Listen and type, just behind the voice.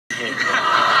him.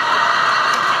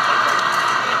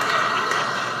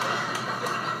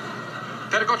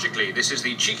 Pedagogically, this is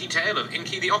the cheeky tale of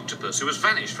Inky the octopus, who has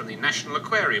vanished from the National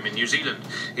Aquarium in New Zealand.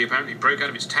 He apparently broke out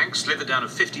of his tank, slithered down a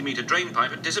 50-metre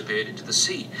drainpipe and disappeared into the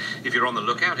sea. If you're on the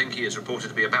lookout, Inky is reported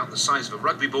to be about the size of a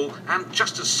rugby ball and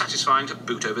just as satisfying to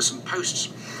boot over some posts.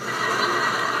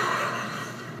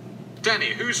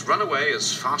 Danny, who's run away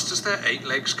as fast as their 8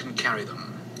 legs can carry them?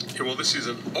 Yeah, well, this is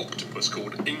an octopus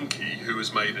called Inky who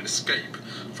has made an escape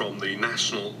from the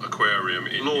National Aquarium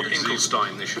in Lord New Zealand.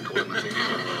 Inklestein, they should call him, I think.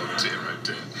 Oh dear, oh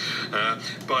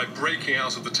dear. By breaking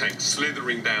out of the tank,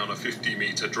 slithering down a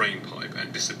 50-metre drain pipe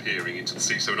and disappearing into the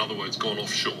sea. So in other words, gone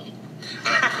offshore.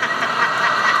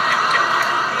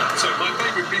 So my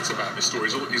favourite bit about this story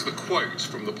is the quote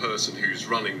from the person who's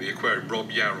running the aquarium, Rob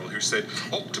Yarrell, who said,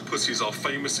 "Octopuses are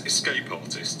famous escape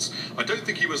artists. I don't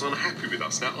think he was unhappy with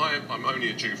us." Now, I'm only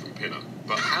a Jew from Pinner,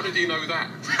 but how did he know that?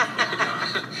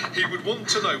 He would want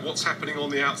to know what's happening on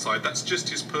the outside. That's just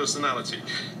his personality.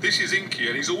 This is Inky,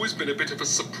 and he's always been a bit of a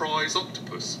surprise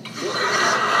octopus.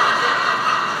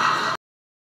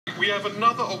 We have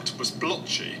another octopus,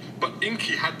 Blotchy, but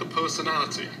Inky had the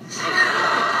personality.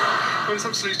 Well, it's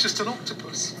absolutely just an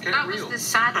octopus. That was the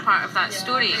sad part of that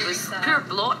story, was poor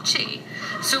Blotchy.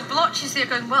 So Blotchy's there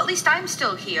going, well, at least I'm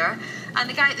still here. And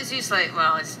the guy at the zoo's like,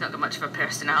 well, it's not got much of a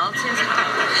personality. And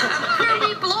poor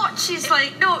wee Blotchy's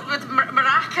like, no, with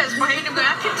maracas behind him,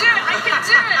 I can do it, I can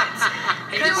do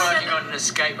it. He's working on an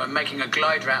escape by making a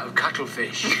glider out of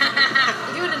cuttlefish.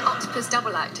 If you're in an octopus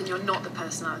double act and you're not the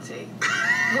personality,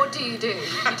 what do? You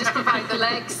just provide the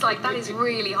legs? Like, that is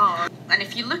really hard. And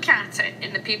if you look at it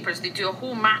in the papers, they do a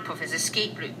whole map of his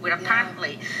escape route, where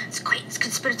apparently it's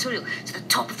conspiratorial. So the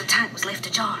top of the tank was left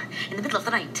ajar. In the middle of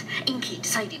the night, Inky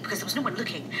decided, because there was no one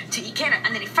looking, to get it,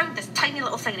 and then he found this tiny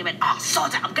little thing and he went, "Oh,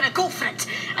 sod it, I'm going to go for it."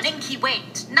 And Inky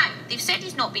went. Now, they've said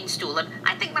he's not been stolen.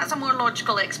 I think that's a more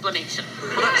logical explanation.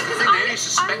 Well, that's the thing, they only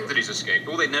suspect that he's escaped.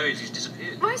 All they know is he's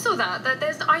disappeared. Well, I saw that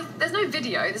there's no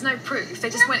video, there's no proof. They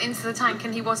just went into the tank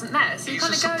and he wasn't there. So he's you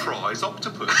a kind of surprise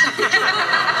octopus.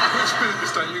 Which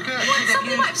business don't you get?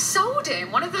 Somebody might have sold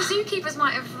him. One of the zookeepers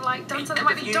might have done something.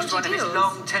 Might be used dodgy one of his deals.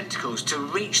 long tentacles to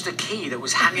reach the key that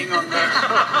was hanging on the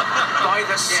hook by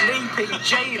the sleeping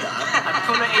jailer and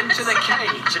pull it into the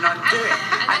cage and undo it,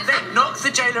 and then knock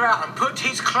the jailer out and put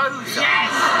his clothes on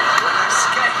and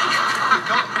escape. The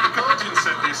Guardian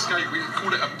said the escape, we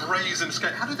called it a brazen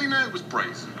escape. How did they know it was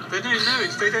brazen? They don't know.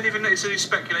 They don't even know. It's only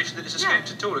speculation that it's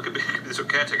escaped at all. It could be the sort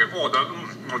of caretaker.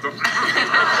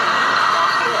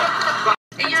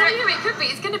 I tell you, it could be.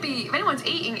 It's going to be. If anyone's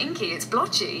eating Inky, it's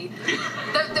Blotchy.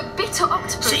 The bitter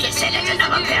octopus. So you said it didn't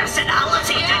have a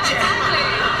personality, did you? Exactly.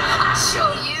 I'll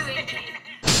show you